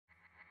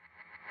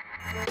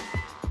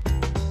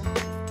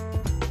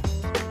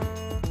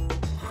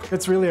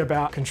It's really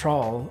about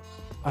control.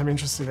 I'm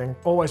interested in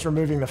always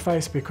removing the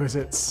face because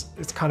it's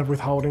kind of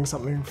withholding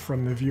something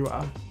from the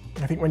viewer.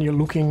 I think when you're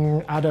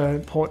looking at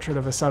a portrait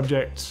of a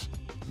subject,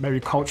 maybe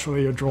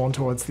culturally you're drawn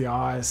towards the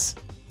eyes.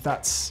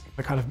 That's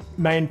the kind of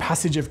main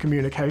passage of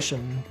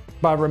communication.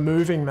 By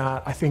removing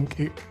that, I think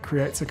it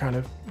creates a kind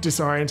of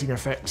disorienting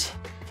effect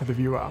for the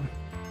viewer.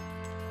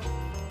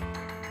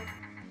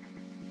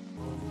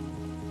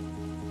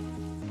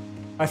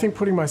 I think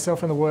putting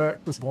myself in the work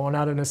was born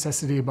out of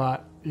necessity,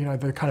 but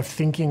the kind of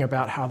thinking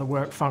about how the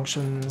work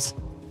functions,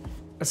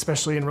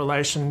 especially in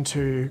relation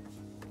to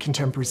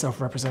contemporary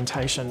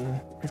self-representation,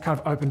 it's kind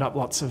of opened up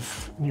lots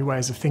of new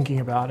ways of thinking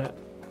about it.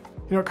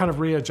 It kind of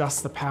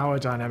readjusts the power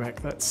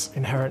dynamic that's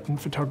inherent in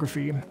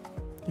photography.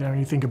 When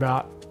you think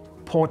about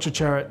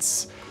portraiture,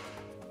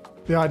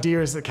 the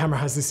idea is that the camera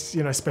has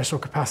this, special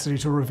capacity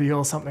to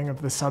reveal something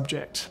of the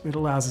subject. It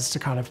allows us to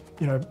kind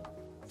of,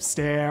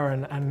 stare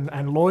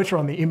and loiter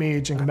on the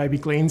image and maybe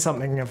glean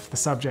something of the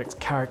subject's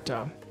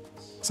character.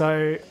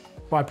 So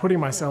by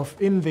putting myself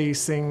in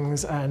these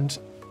things and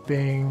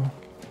being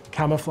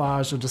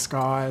camouflaged or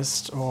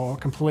disguised or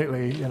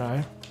completely,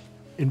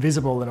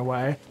 invisible in a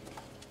way,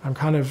 I'm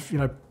kind of,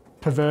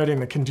 perverting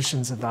the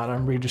conditions of that.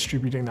 I'm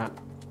redistributing that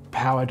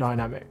power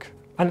dynamic.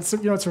 And it's,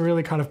 it's a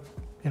really kind of,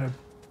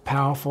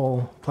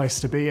 powerful place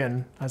to be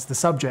in as the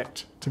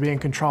subject, to be in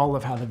control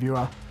of how the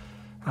viewer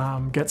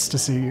gets to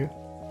see you.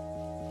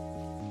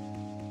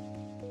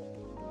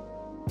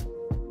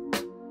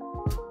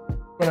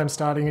 When I'm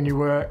starting a new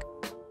work,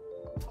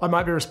 I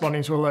might be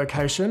responding to a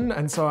location,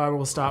 and so I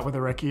will start with a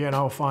recce and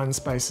I'll find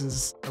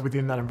spaces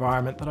within that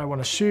environment that I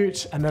want to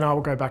shoot, and then I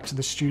will go back to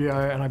the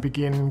studio and I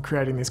begin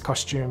creating these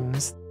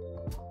costumes.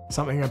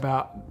 Something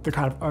about the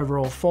kind of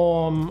overall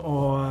form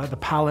or the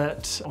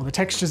palette or the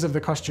textures of the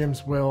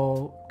costumes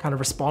will kind of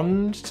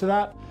respond to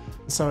that.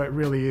 So it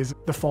really is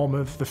the form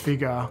of the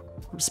figure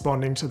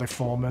responding to the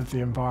form of the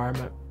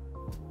environment.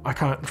 I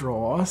can't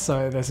draw,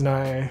 so there's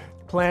no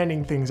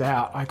planning things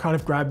out. I kind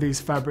of grab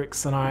these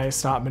fabrics and I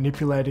start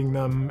manipulating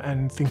them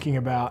and thinking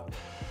about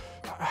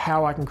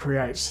how I can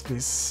create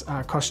this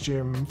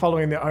costume,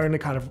 following the only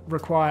kind of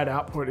required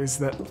output is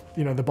that,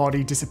 the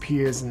body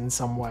disappears in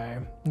some way.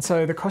 And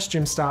so the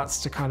costume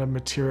starts to kind of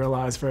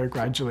materialize very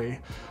gradually.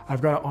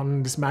 I've got it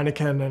on this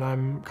mannequin and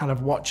I'm kind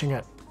of watching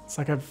it. It's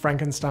like a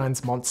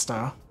Frankenstein's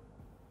monster.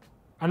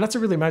 And that's a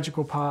really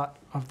magical part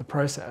of the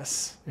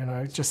process,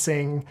 just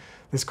seeing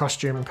this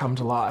costume come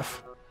to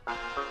life.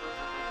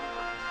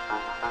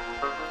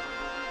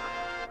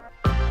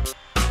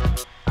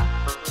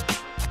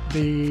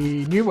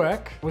 The new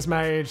work was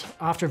made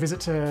after a visit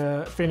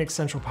to Phoenix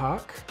Central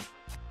Park.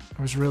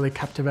 I was really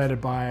captivated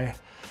by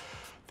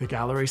the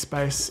gallery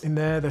space in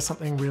there. There's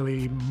something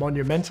really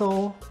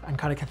monumental and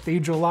kind of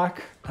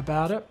cathedral-like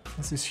about it.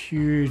 There's this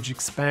huge,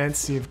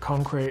 expansive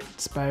concrete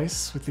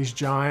space with these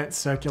giant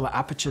circular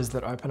apertures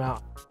that open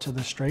out to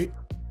the street.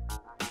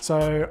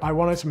 So I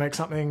wanted to make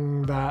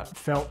something that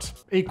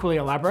felt equally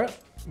elaborate.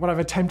 What I've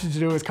attempted to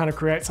do is kind of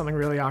create something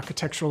really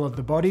architectural of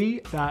the body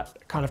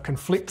that kind of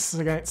conflicts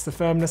against the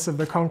firmness of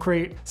the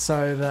concrete,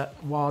 so that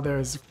while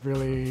there's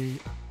really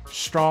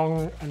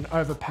strong and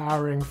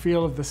overpowering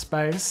feel of the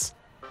space,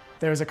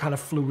 there is a kind of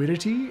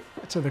fluidity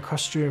to the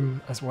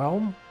costume as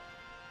well.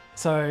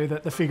 So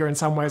that the figure in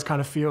some ways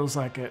kind of feels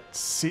like it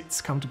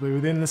sits comfortably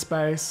within the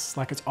space,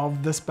 like it's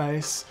of the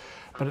space,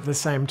 but at the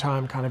same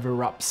time kind of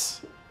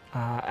erupts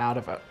out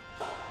of it.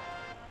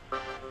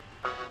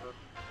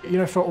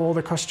 For all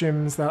the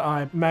costumes that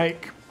I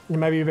make,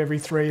 maybe of every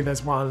 3,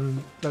 there's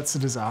one that's a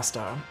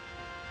disaster.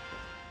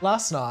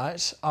 Last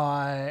night,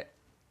 I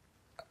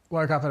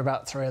woke up at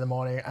about 3 in the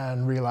morning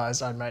and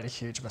realised I'd made a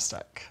huge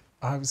mistake.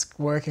 I was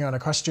working on a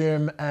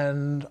costume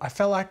and I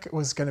felt like it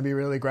was going to be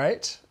really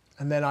great.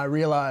 And then I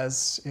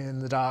realised in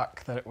the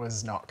dark that it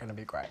was not going to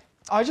be great.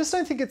 I just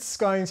don't think it's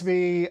going to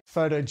be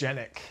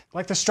photogenic.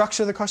 Like the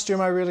structure of the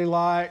costume I really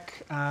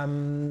like.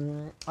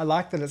 I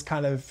like that it's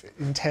kind of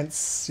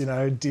intense,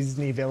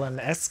 Disney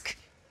villain-esque.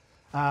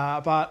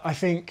 But I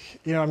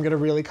think, I'm going to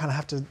really kind of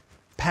have to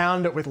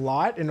pound it with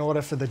light in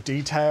order for the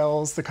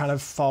details, the kind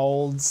of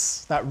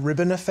folds, that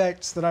ribbon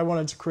effect that I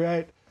wanted to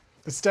create.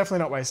 It's definitely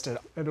not wasted.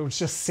 It'll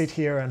just sit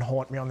here and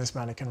haunt me on this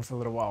mannequin for a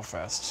little while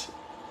first.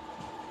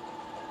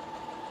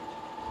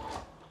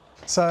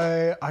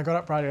 So I got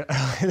up bright early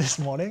this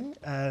morning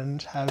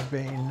and have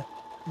been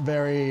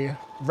very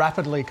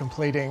rapidly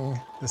completing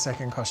the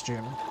second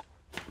costume.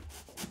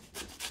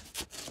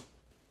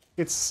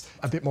 It's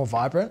a bit more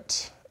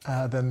vibrant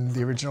than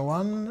the original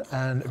one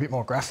and a bit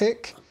more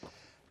graphic,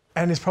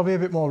 and is probably a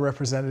bit more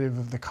representative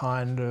of the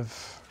kind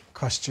of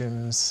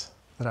costumes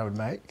that I would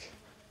make.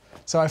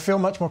 So I feel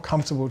much more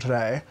comfortable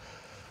today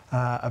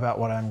about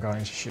what I'm going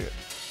to shoot.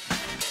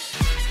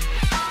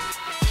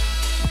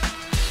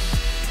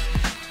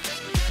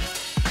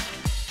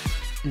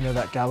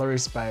 That gallery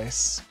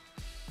space,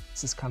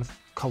 it's this kind of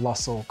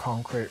colossal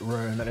concrete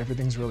room and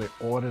everything's really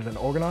ordered and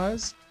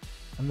organised.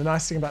 And the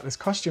nice thing about this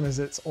costume is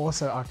it's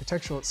also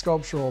architectural, it's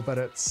sculptural, but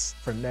it's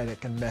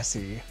frenetic and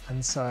messy.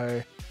 And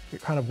so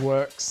it kind of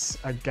works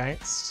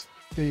against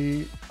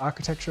the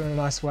architecture in a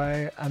nice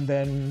way, and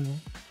then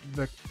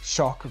the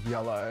shock of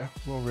yellow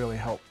will really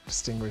help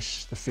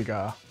distinguish the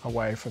figure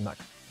away from that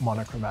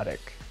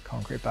monochromatic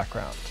concrete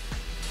background.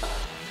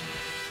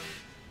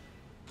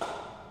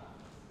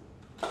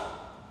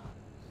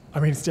 I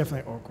mean, it's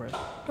definitely awkward.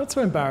 Not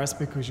so embarrassed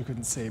because you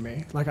couldn't see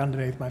me. Like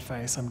underneath my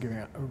face, I'm giving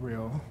it a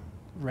real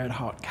red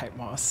hot Kate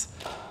Moss.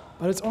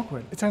 But it's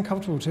awkward. It's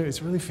uncomfortable too.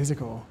 It's really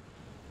physical.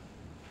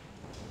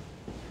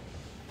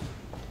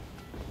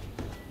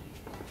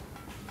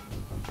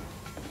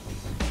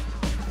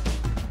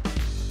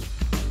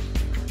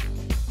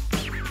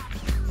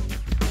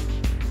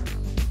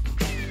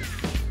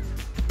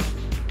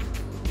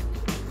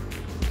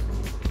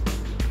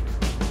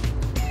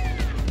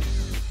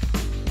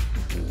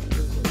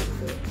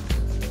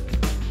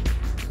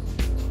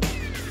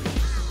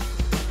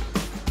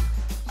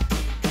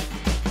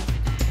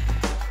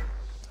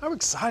 How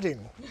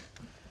exciting.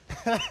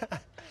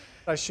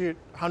 I shoot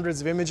hundreds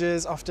of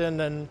images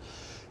often, and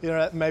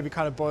maybe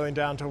kind of boiling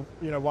down to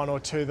one or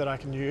two that I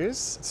can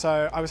use.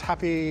 So I was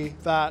happy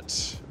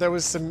that there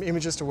was some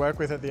images to work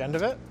with at the end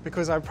of it,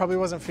 because I probably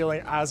wasn't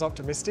feeling as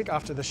optimistic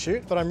after the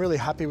shoot, but I'm really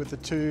happy with the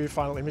two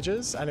final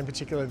images, and in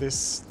particular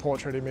this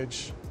portrait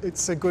image.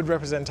 It's a good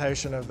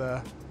representation of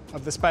the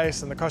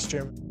space and the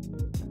costume.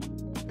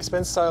 I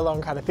spend so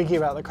long kind of thinking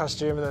about the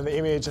costume and then the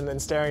image and then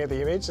staring at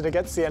the image, and it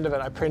gets to the end of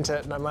it, I print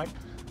it and I'm like,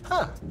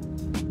 huh.